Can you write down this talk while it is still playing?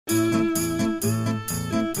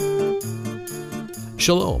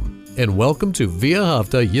Shalom, and welcome to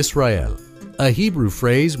V'ahavta Yisrael, a Hebrew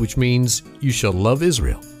phrase which means you shall love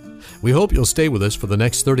Israel. We hope you'll stay with us for the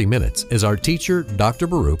next 30 minutes as our teacher, Dr.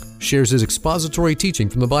 Baruch, shares his expository teaching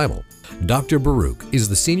from the Bible. Dr. Baruch is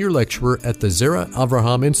the senior lecturer at the Zera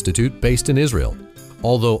Avraham Institute based in Israel.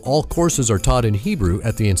 Although all courses are taught in Hebrew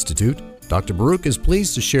at the Institute, Dr. Baruch is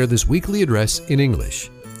pleased to share this weekly address in English.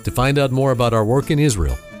 To find out more about our work in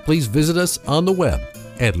Israel, please visit us on the web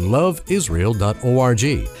at loveisrael.org.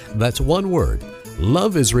 That's one word,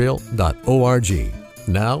 loveisrael.org.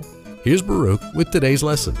 Now, here's Baruch with today's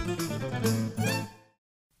lesson.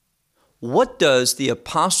 What does the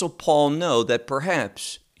Apostle Paul know that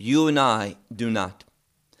perhaps you and I do not?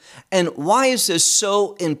 And why is this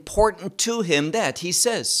so important to him that he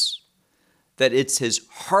says that it's his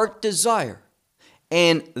heart desire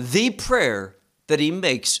and the prayer that he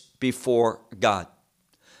makes before God?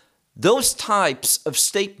 Those types of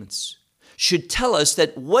statements should tell us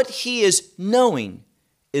that what he is knowing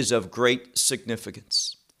is of great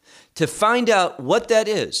significance. To find out what that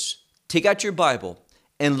is, take out your Bible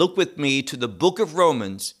and look with me to the book of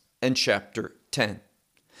Romans and chapter 10.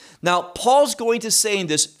 Now, Paul's going to say in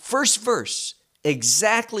this first verse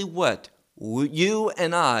exactly what you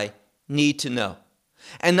and I need to know.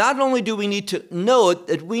 And not only do we need to know it,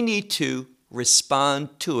 that we need to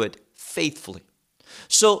respond to it faithfully.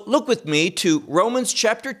 So look with me to Romans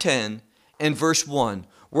chapter 10 and verse 1,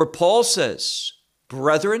 where Paul says,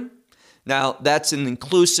 brethren, now that's an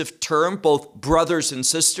inclusive term, both brothers and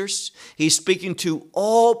sisters. He's speaking to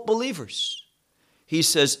all believers. He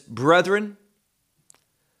says, brethren,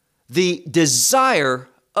 the desire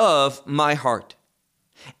of my heart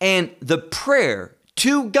and the prayer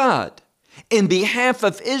to God in behalf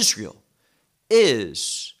of Israel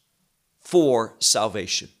is for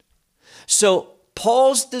salvation. So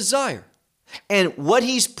Paul's desire and what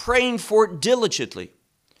he's praying for diligently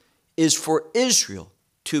is for Israel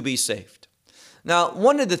to be saved. Now,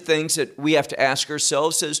 one of the things that we have to ask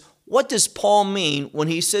ourselves is, what does Paul mean when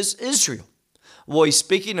he says Israel? Well, he's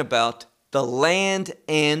speaking about the land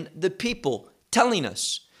and the people, telling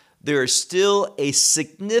us there is still a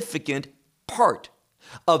significant part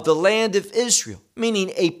of the land of Israel,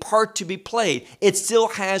 meaning a part to be played. It still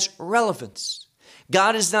has relevance.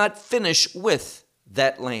 God is not finished with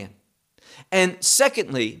that land. And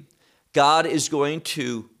secondly, God is going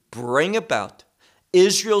to bring about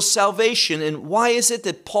Israel's salvation. And why is it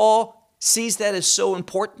that Paul sees that as so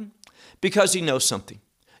important? Because he knows something.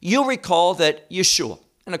 You'll recall that Yeshua,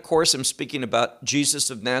 and of course I'm speaking about Jesus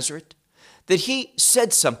of Nazareth, that he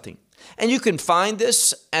said something. And you can find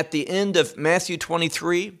this at the end of Matthew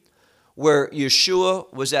 23, where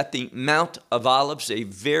Yeshua was at the Mount of Olives, a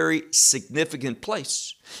very significant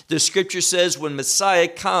place. The scripture says when Messiah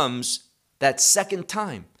comes that second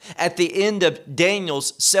time, at the end of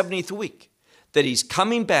Daniel's 70th week, that he's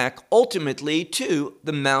coming back ultimately to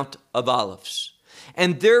the Mount of Olives.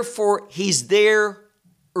 And therefore, he's there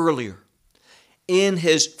earlier in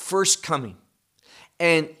his first coming.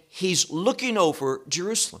 And he's looking over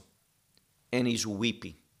Jerusalem and he's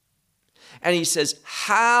weeping. And he says,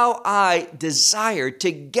 how I desire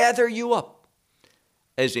to gather you up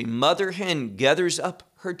as a mother hen gathers up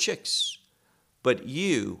her chicks, but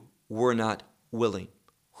you were not willing.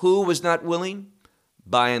 Who was not willing?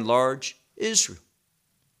 By and large, Israel.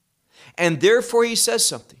 And therefore he says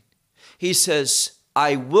something. He says,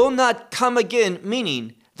 I will not come again,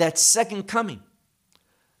 meaning that second coming,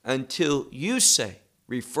 until you say,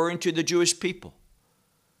 referring to the Jewish people,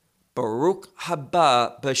 Baruch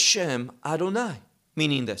haba b'shem Adonai,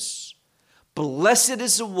 meaning this, blessed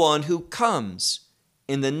is the one who comes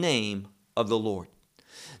in the name of the Lord.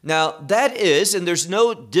 Now that is, and there's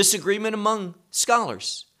no disagreement among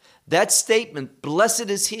scholars, that statement, blessed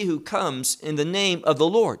is he who comes in the name of the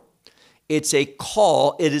Lord. It's a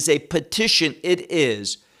call, it is a petition, it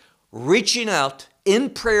is reaching out in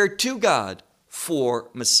prayer to God for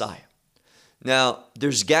Messiah. Now,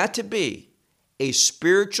 there's got to be a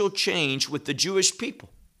spiritual change with the Jewish people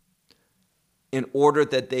in order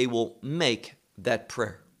that they will make that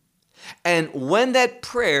prayer. And when that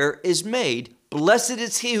prayer is made, blessed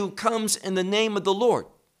is he who comes in the name of the Lord,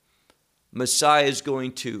 Messiah is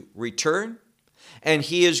going to return and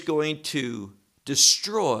he is going to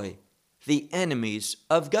destroy the enemies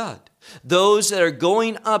of God, those that are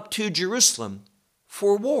going up to Jerusalem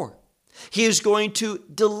for war. He is going to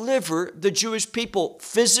deliver the Jewish people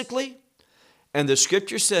physically. And the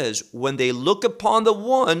scripture says, when they look upon the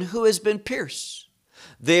one who has been pierced,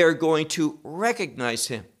 they are going to recognize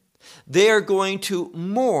him. They are going to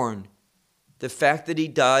mourn the fact that he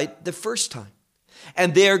died the first time.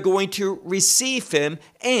 And they are going to receive him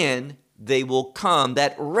and they will come,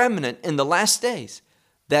 that remnant in the last days,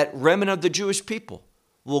 that remnant of the Jewish people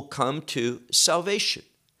will come to salvation.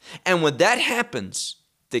 And when that happens,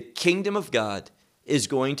 the kingdom of God is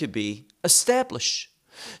going to be established.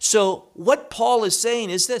 So what Paul is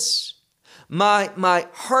saying is this: my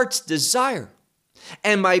heart's desire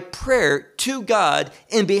and my prayer to God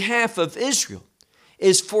in behalf of Israel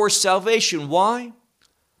is for salvation. Why?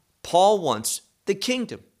 Paul wants the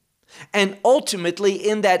kingdom. And ultimately,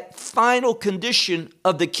 in that final condition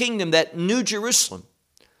of the kingdom, that New Jerusalem,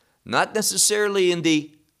 not necessarily in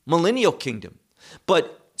the millennial kingdom,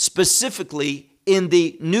 but specifically in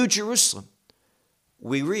the New Jerusalem,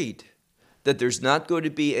 we read that there's not going to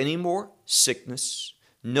be any more sickness,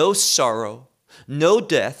 no sorrow, no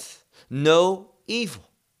death, no evil.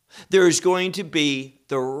 There is going to be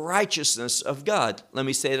the righteousness of God. Let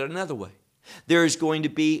me say it another way. There is going to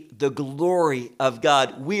be the glory of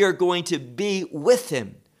God. We are going to be with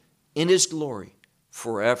him in his glory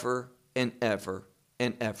forever and ever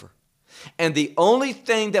and ever. And the only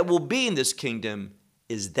thing that will be in this kingdom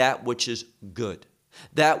is that which is good,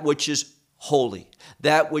 that which is holy,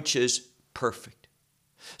 that which is perfect.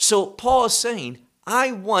 So Paul is saying,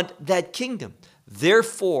 I want that kingdom.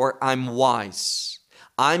 Therefore, I'm wise.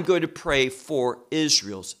 I'm going to pray for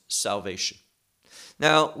Israel's salvation.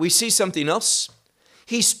 Now, we see something else.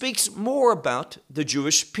 He speaks more about the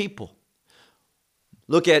Jewish people.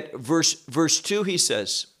 Look at verse 2, he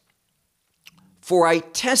says, for I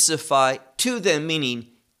testify to them, meaning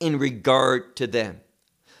in regard to them,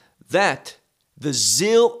 that the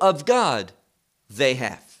zeal of God they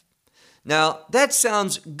have. Now, that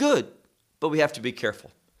sounds good, but we have to be careful.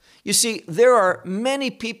 You see, there are many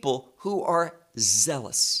people who are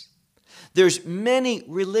zealous. There's many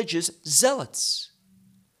religious zealots.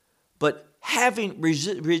 But having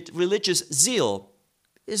religious zeal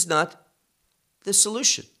is not the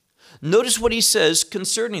solution. Notice what he says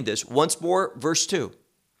concerning this. Once more, verse 2.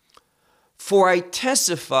 For I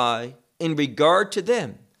testify in regard to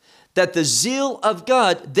them that the zeal of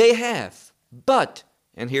God they have, but,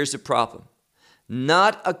 and here's the problem,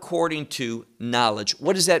 not according to knowledge.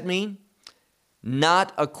 What does that mean?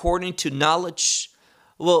 Not according to knowledge.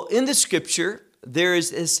 Well, in the scripture, there is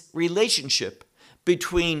this relationship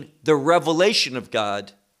between the revelation of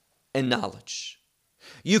God and knowledge.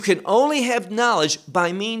 You can only have knowledge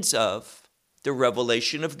by means of the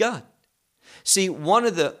revelation of God. See, one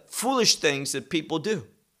of the foolish things that people do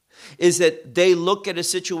is that they look at a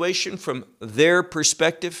situation from their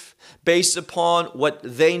perspective based upon what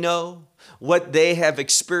they know, what they have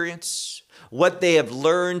experienced, what they have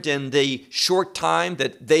learned in the short time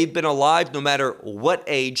that they've been alive, no matter what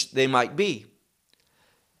age they might be.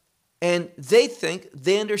 And they think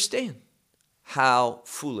they understand. How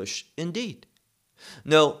foolish indeed.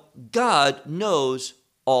 No, God knows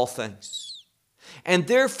all things. And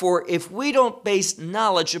therefore, if we don't base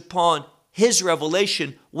knowledge upon his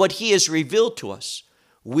revelation, what he has revealed to us,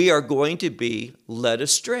 we are going to be led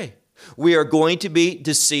astray. We are going to be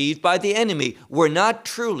deceived by the enemy. We're not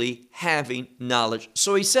truly having knowledge.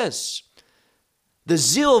 So he says, the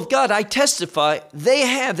zeal of God, I testify, they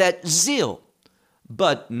have that zeal,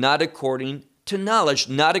 but not according to knowledge,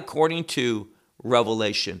 not according to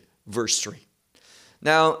revelation. Verse 3.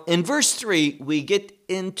 Now, in verse 3, we get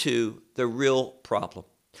into the real problem.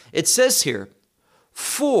 It says here,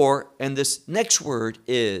 for, and this next word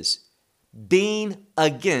is being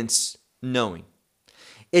against knowing.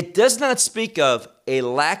 It does not speak of a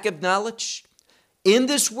lack of knowledge. In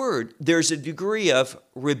this word, there's a degree of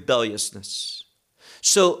rebelliousness.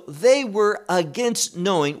 So they were against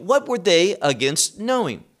knowing. What were they against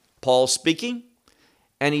knowing? Paul speaking,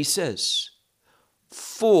 and he says,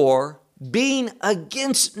 for being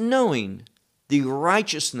against knowing the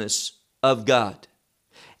righteousness of God.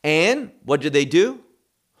 And what did they do?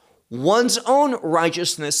 One's own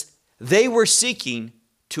righteousness they were seeking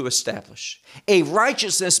to establish. A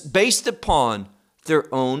righteousness based upon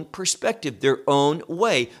their own perspective, their own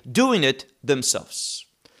way, doing it themselves.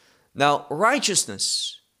 Now,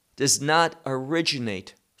 righteousness does not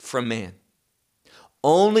originate from man.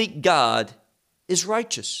 Only God is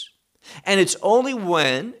righteous. And it's only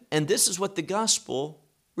when, and this is what the gospel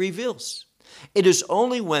reveals, it is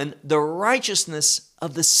only when the righteousness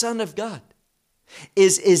of the Son of God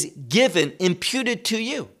is given, imputed to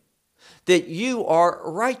you, that you are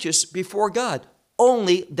righteous before God.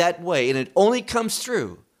 Only that way, and it only comes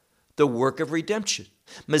through the work of redemption.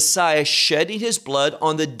 Messiah shedding his blood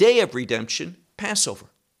on the day of redemption, Passover.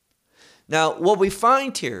 Now, what we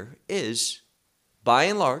find here is, by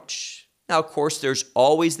and large, now, of course, there's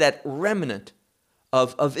always that remnant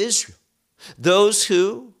of Israel. Those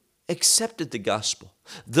who, accepted the gospel,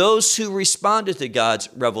 those who responded to God's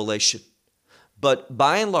revelation. But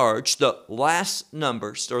by and large, the vast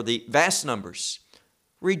numbers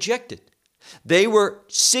rejected. They were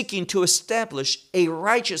seeking to establish a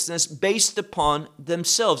righteousness based upon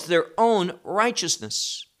themselves, their own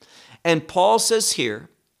righteousness. And Paul says here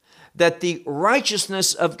that the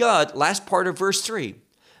righteousness of God, last part of verse 3,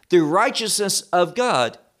 the righteousness of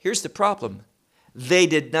God, here's the problem, they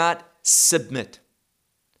did not submit.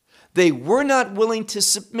 They were not willing to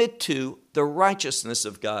submit to the righteousness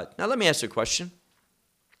of God. Now let me ask you a question.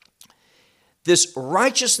 This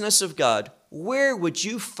righteousness of God, where would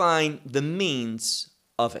you find the means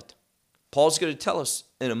of it? Paul's going to tell us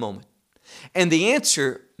in a moment. And the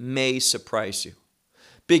answer may surprise you,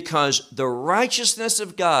 because the righteousness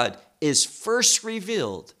of God is first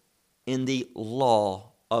revealed in the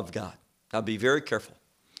law of God. Now be very careful.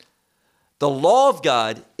 The law of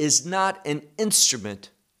God is not an instrument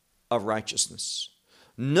of righteousness.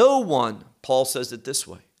 No one, Paul says it this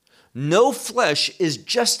way, no flesh is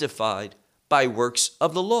justified by works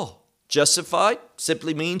of the law. Justified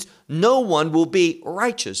simply means no one will be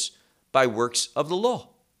righteous by works of the law.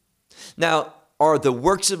 Now, are the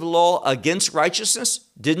works of the law against righteousness?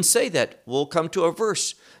 Didn't say that. We'll come to a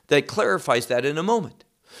verse that clarifies that in a moment.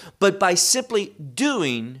 But by simply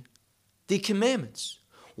doing the commandments,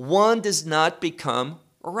 one does not become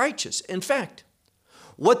righteous. In fact,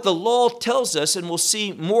 what the law tells us, and we'll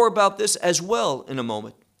see more about this as well in a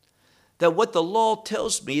moment, that what the law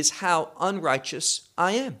tells me is how unrighteous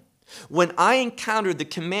I am. When I encounter the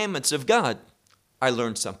commandments of God, I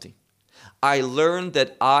learn something. I learn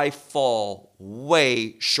that I fall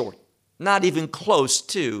way short, not even close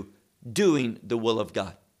to doing the will of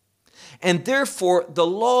God. And therefore, the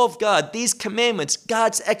law of God, these commandments,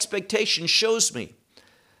 God's expectation shows me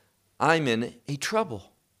I'm in a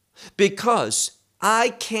trouble because I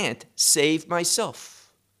can't save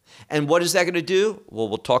myself. And what is that going to do? Well,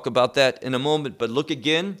 we'll talk about that in a moment, but look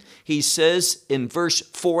again. He says in verse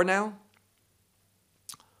 4 now,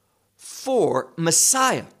 for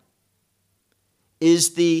Messiah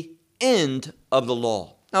is the end of the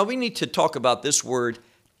law. Now we need to talk about this word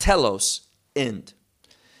telos, end.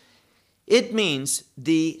 It means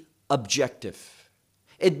the objective.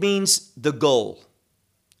 It means the goal.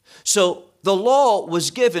 So the law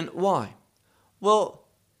was given, why? Well,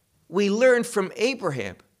 we learned from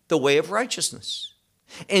Abraham the way of righteousness.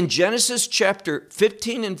 In Genesis chapter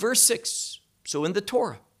 15 and verse 6, so in the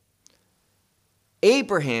Torah,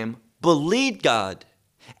 Abraham believed God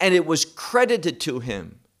and it was credited to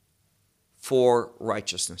him for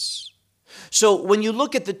righteousness. So when you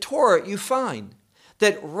look at the Torah, you find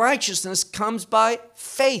that righteousness comes by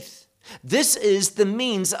faith. This is the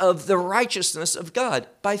means of the righteousness of God,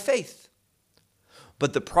 by faith.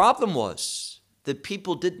 But the problem was that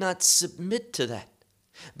people did not submit to that.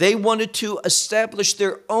 They wanted to establish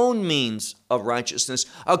their own means of righteousness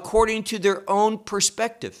according to their own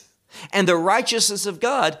perspective. And the righteousness of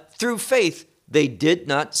God, through faith, they did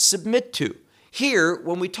not submit to. Here,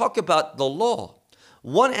 when we talk about the law,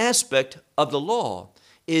 one aspect of the law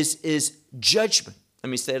is judgment. Let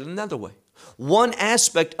me say it another way. One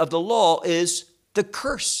aspect of the law is the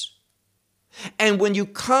curse. And when you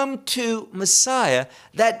come to Messiah,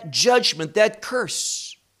 that judgment, that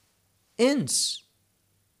curse ends.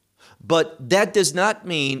 But that does not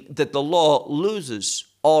mean that the law loses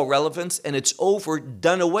all relevance and it's over,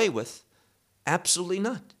 done away with. Absolutely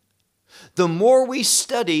not. The more we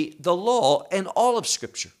study the law and all of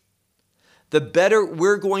Scripture, the better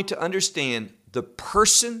we're going to understand the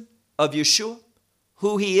person of Yeshua,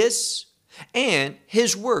 who he is, and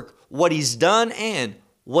his work, what he's done and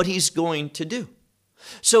what he's going to do.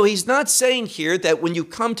 So he's not saying here that when you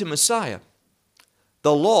come to Messiah,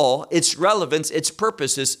 the law, its relevance, its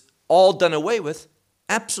purpose is all done away with.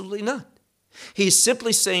 Absolutely not. He's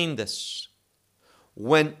simply saying this.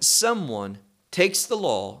 When someone takes the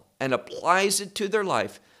law and applies it to their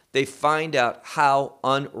life, they find out how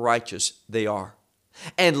unrighteous they are.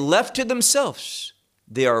 And left to themselves,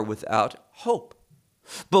 they are without hope.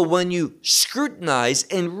 But when you scrutinize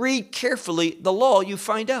and read carefully the law, you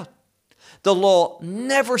find out the law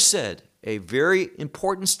never said, a very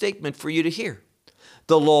important statement for you to hear.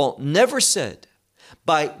 The law never said,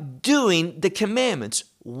 by doing the commandments,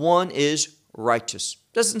 one is righteous.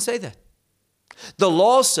 Doesn't say that. The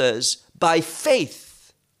law says, by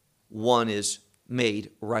faith, one is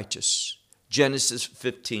made righteous. Genesis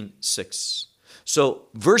 15:6. So,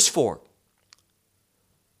 verse 4.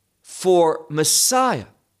 For Messiah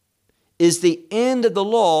is the end of the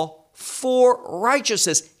law for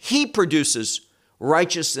righteousness. He produces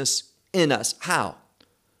righteousness in us. How?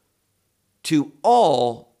 To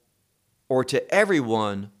all or to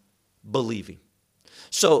everyone believing.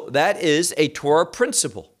 So that is a Torah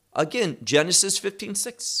principle. Again, Genesis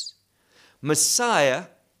 15:6. Messiah,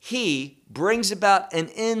 he brings about an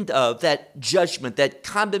end of that judgment, that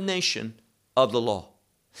condemnation of the law.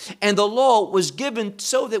 And the law was given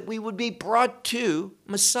so that we would be brought to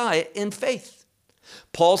Messiah in faith.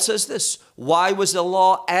 Paul says this, why was the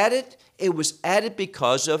law added? It was added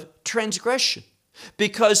because of transgression,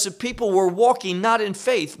 because the people were walking not in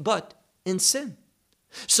faith, but in sin.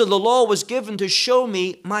 So the law was given to show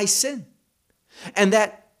me my sin. And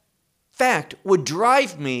that fact would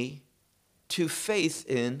drive me to faith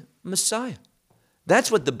in Messiah.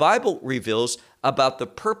 That's what the Bible reveals about the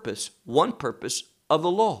purpose, one purpose of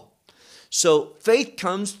the law. So faith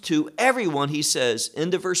comes to everyone, he says,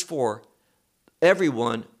 into verse 4,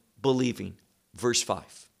 everyone believing. Verse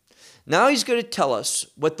 5. Now he's going to tell us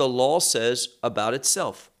what the law says about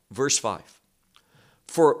itself. Verse 5.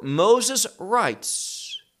 For Moses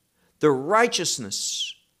writes the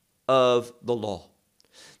righteousness of the law.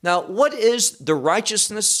 Now, what is the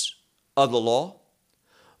righteousness of the law?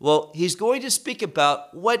 Well, he's going to speak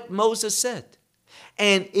about what Moses said.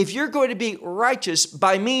 And if you're going to be righteous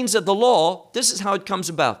by means of the law, this is how it comes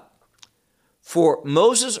about. For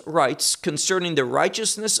Moses writes concerning the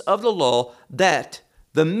righteousness of the law that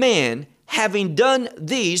the man having done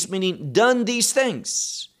these, meaning done these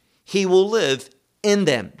things, he will live in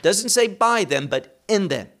them. Doesn't say by them, but in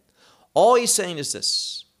them. All he's saying is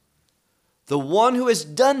this. The one who has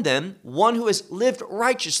done them, one who has lived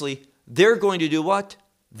righteously, they're going to do what?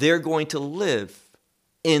 They're going to live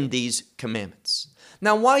in these commandments.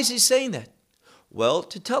 Now, why is he saying that? Well,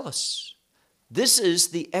 to tell us. This is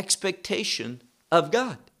the expectation of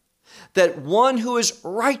God. That one who is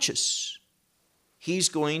righteous, he's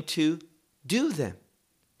going to do them.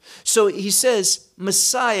 So he says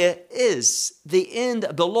Messiah is the end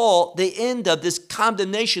of the law, the end of this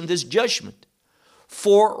condemnation, this judgment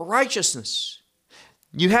for righteousness.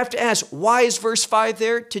 You have to ask, why is verse 5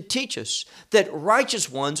 there? To teach us that righteous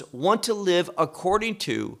ones want to live according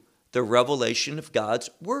to the revelation of God's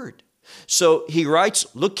word. So he writes,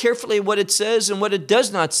 look carefully at what it says and what it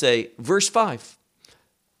does not say. Verse 5.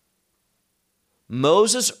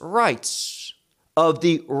 Moses writes of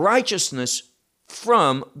the righteousness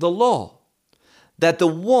from the law, that the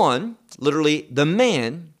one, literally the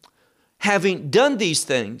man, having done these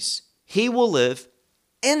things, he will live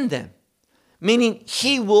in them. Meaning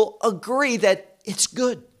he will agree that it's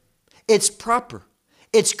good, it's proper,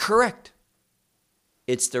 it's correct,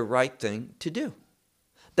 it's the right thing to do.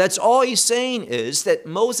 That's all he's saying is that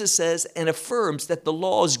Moses says and affirms that the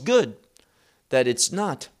law is good, that it's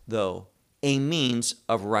not, though, a means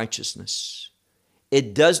of righteousness.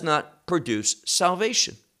 It does not produce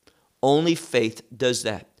salvation. Only faith does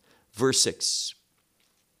that. Verse 6.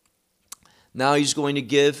 Now he's going to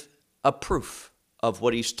give a proof of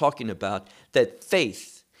what he's talking about, that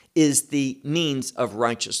faith is the means of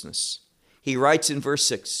righteousness. He writes in verse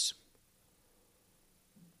 6,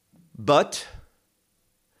 but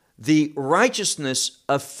the righteousness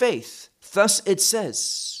of faith, thus it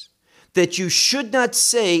says, that you should not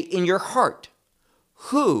say in your heart,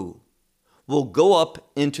 who will go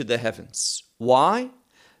up into the heavens. Why?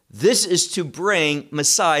 This is to bring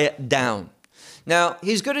Messiah down. Now,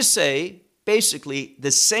 he's going to say basically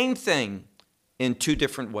the same thing in two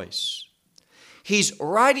different ways. He's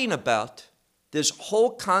writing about this whole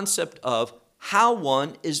concept of how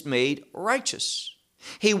one is made righteous.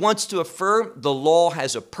 He wants to affirm the law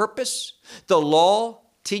has a purpose. The law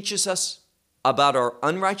teaches us about our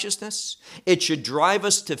unrighteousness. It should drive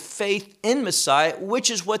us to faith in Messiah, which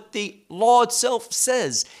is what the law itself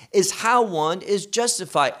says, is how one is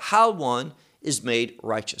justified, how one is made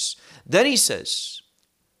righteous. Then he says,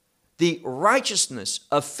 the righteousness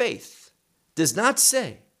of faith does not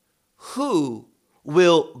say who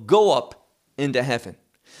will go up into heaven.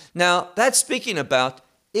 Now, that's speaking about,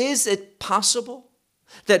 is it possible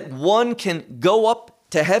that one can go up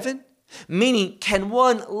to heaven? Meaning, can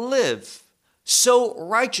one live so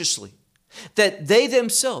righteously that they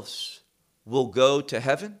themselves will go to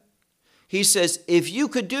heaven? He says, if you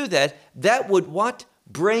could do that, that would what?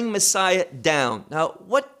 Bring Messiah down. Now,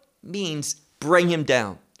 what means bring him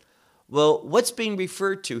down? Well, what's being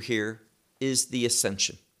referred to here is the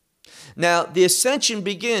ascension. Now, the ascension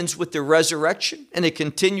begins with the resurrection, and it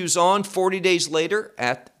continues on 40 days later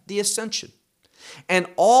at the ascension. And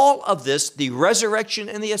all of this, the resurrection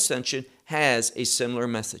and the ascension, has a similar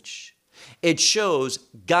message. It shows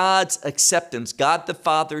God's acceptance, God the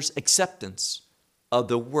Father's acceptance of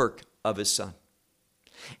the work of his Son.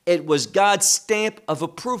 It was God's stamp of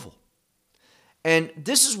approval. And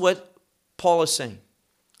this is what Paul is saying.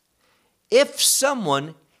 if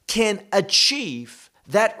someone can achieve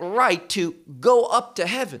that right to go up to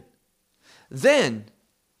heaven, then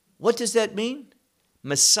what does that mean?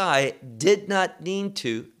 Messiah did not need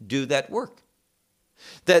to do that work.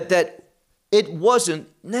 That it wasn't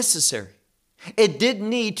necessary. It didn't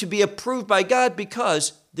need to be approved by God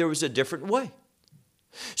because there was a different way.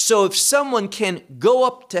 So if someone can go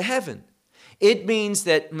up to heaven, it means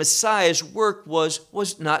that Messiah's work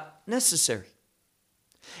was not necessary.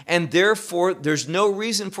 And therefore, there's no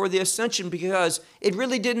reason for the ascension because it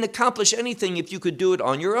really didn't accomplish anything if you could do it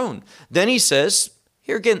on your own. Then he says,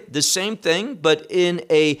 here again, the same thing, but in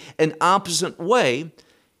an opposite way.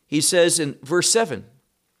 He says in verse 7,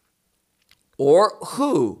 or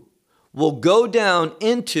who will go down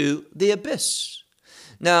into the abyss?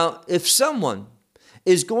 Now, if someone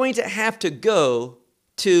is going to have to go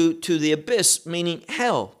to the abyss, meaning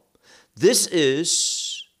hell, this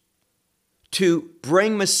is to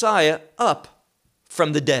bring Messiah up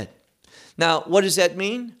from the dead. Now, what does that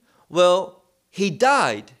mean? Well, he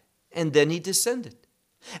died and then he descended.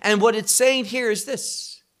 And what it's saying here is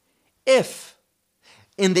this: if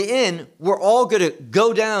in the end we're all going to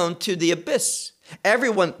go down to the abyss,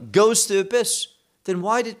 everyone goes to the abyss, then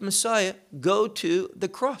why did Messiah go to the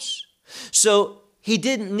cross? So he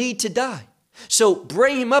didn't need to die. So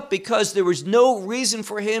bring him up because there was no reason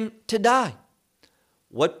for him to die.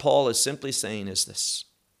 What Paul is simply saying is this: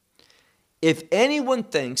 if anyone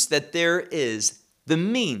thinks that there is the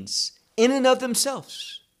means in and of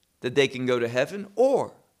themselves that they can go to heaven,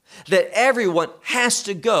 or that everyone has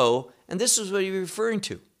to go, and this is what he's referring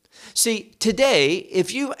to. See, today,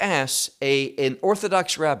 if you ask an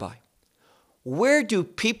Orthodox rabbi, where do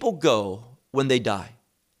people go when they die?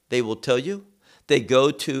 They will tell you they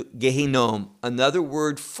go to Gehinnom, another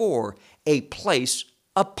word for a place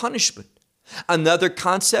of punishment. Another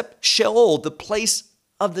concept, Sheol, the place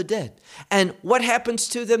of the dead. And what happens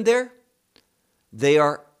to them there? They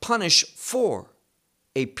are punished for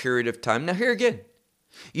a period of time. Now here again,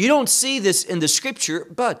 you don't see this in the scripture,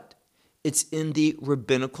 but it's in the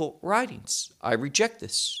rabbinical writings. I reject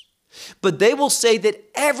this. But they will say that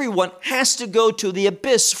everyone has to go to the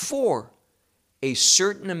abyss for a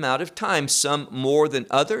certain amount of time, some more than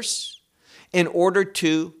others, in order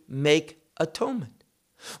to make atonement.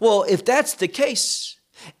 Well, if that's the case,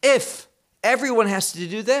 if everyone has to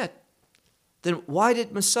do that, then why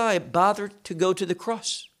did Messiah bother to go to the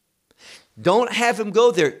cross? Don't have him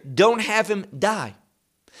go there. Don't have him die.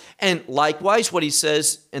 And likewise, what he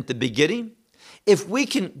says at the beginning, if we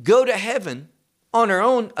can go to heaven on our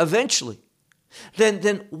own eventually,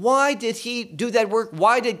 then why did he do that work?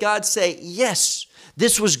 Why did God say, yes,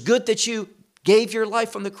 this was good that you gave your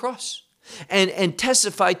life on the cross? And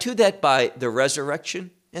testify to that by the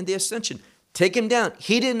resurrection and the ascension. Take him down.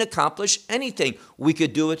 He didn't accomplish anything. We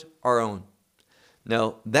could do it our own.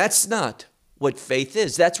 No, that's not what faith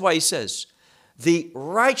is. That's why he says, the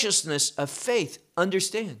righteousness of faith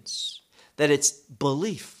understands that it's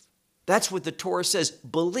belief. That's what the Torah says,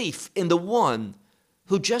 belief in the one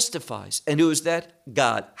who justifies. And who is that?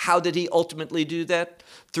 God. How did he ultimately do that?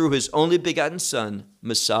 Through his only begotten Son,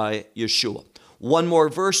 Messiah Yeshua. One more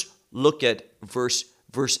verse, look at verse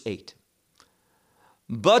 8.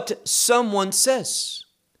 But someone says,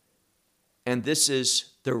 and this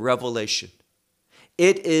is the revelation,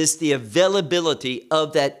 it is the availability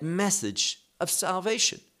of that message of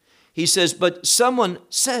salvation. He says, but someone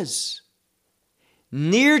says,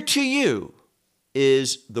 near to you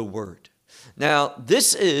is the word. Now,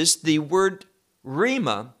 this is the word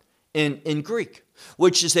rhema in Greek,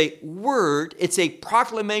 which is a word, it's a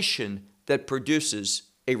proclamation that produces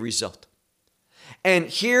a result. And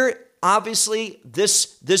here, obviously,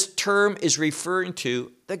 this term is referring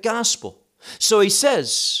to the gospel. So he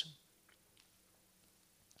says,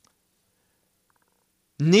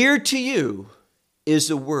 near to you is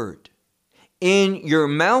the word, in your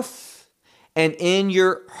mouth and in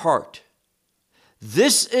your heart.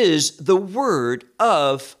 This is the word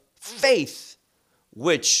of faith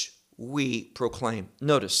which we proclaim.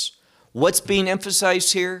 Notice, what's being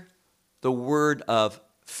emphasized here? The word of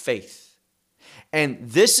faith. And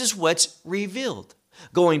this is what's revealed.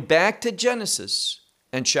 Going back to Genesis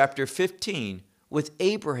and chapter 15 with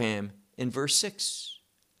Abraham in verse 6,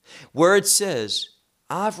 where it says,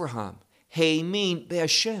 Avraham Heimin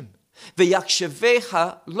be'Hashem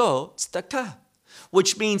ve'yakshevecha lo tzedakah,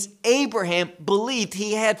 which means Abraham believed,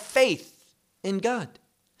 he had faith in God,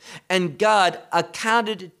 and God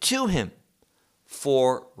accounted to him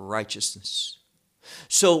for righteousness.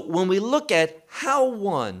 So when we look at how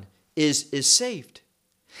one is saved,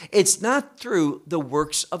 it's not through the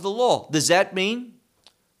works of the law. Does that mean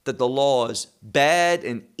that the law is bad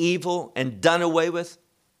and evil and done away with?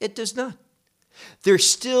 It does not. There's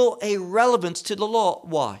still a relevance to the law.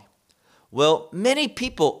 Why? Well, many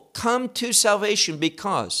people come to salvation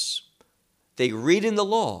because they read in the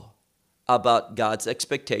law about God's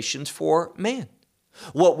expectations for man.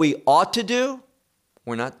 What we ought to do,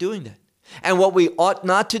 we're not doing that. And what we ought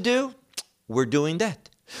not to do, we're doing that.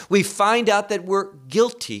 We find out that we're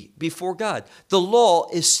guilty before God. The law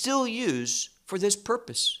is still used for this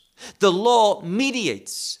purpose. The law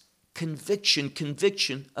mediates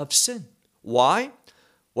conviction of sin. Why?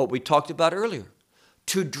 What we talked about earlier.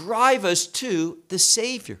 To drive us to the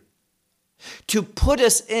Savior. To put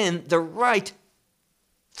us in the right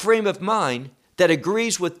frame of mind that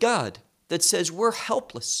agrees with God, that says we're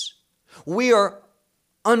helpless. We are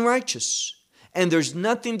unrighteous. And there's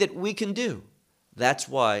nothing that we can do. That's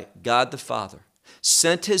why God the Father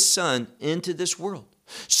sent His Son into this world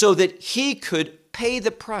so that He could pay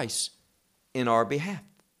the price in our behalf.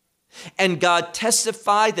 And God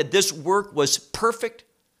testified that this work was perfect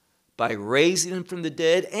by raising Him from the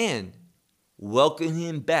dead and welcoming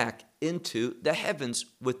Him back into the heavens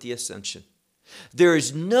with the ascension. There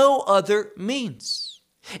is no other means.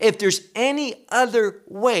 If there's any other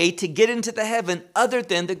way to get into the heaven other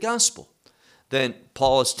than the gospel, then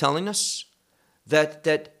Paul is telling us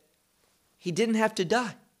that He didn't have to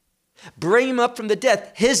die. Bring Him up from the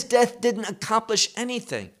death. His death didn't accomplish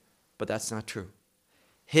anything. But that's not true.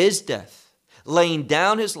 His death, laying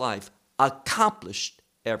down His life, accomplished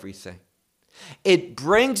everything. It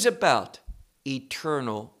brings about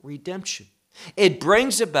eternal redemption. It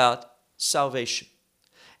brings about salvation.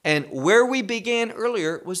 And where we began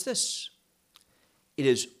earlier was this. It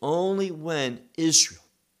is only when Israel,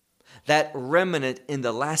 that remnant in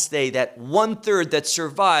the last day, that 1/3 that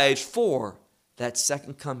survives for that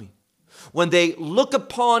second coming, when they look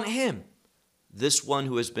upon Him, this one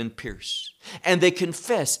who has been pierced, and they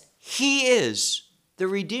confess He is the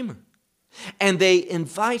Redeemer, and they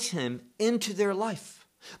invite Him into their life,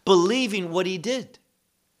 believing what He did,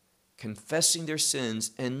 confessing their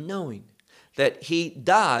sins and knowing that He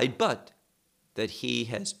died, but that He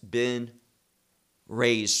has been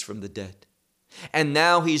raised from the dead. And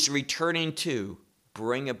now He's returning to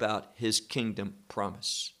bring about His kingdom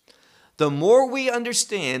promise. The more we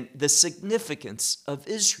understand the significance of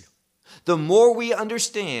Israel, the more we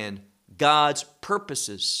understand God's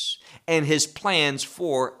purposes and His plans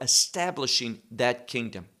for establishing that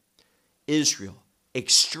kingdom. Israel,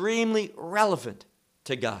 extremely relevant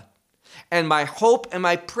to God. And my hope and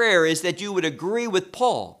my prayer is that you would agree with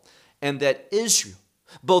Paul and that Israel,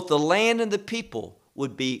 both the land and the people,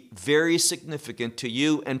 would be very significant to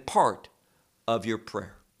you and part of your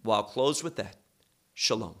prayer. Well, I'll close with that.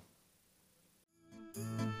 Shalom.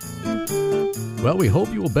 Well, we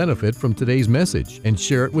hope you will benefit from today's message and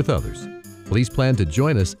share it with others. Please plan to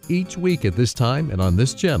join us each week at this time and on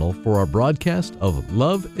this channel for our broadcast of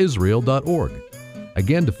loveisrael.org.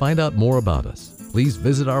 Again, to find out more about us, please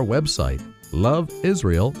visit our website,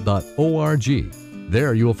 loveisrael.org.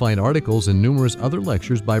 There you will find articles and numerous other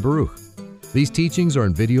lectures by Baruch. These teachings are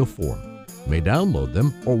in video form. You may download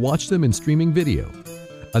them or watch them in streaming video.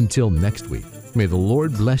 Until next week, may the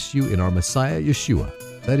Lord bless you in our Messiah Yeshua,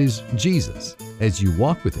 that is Jesus, as you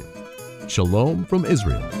walk with Him. Shalom from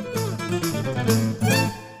Israel.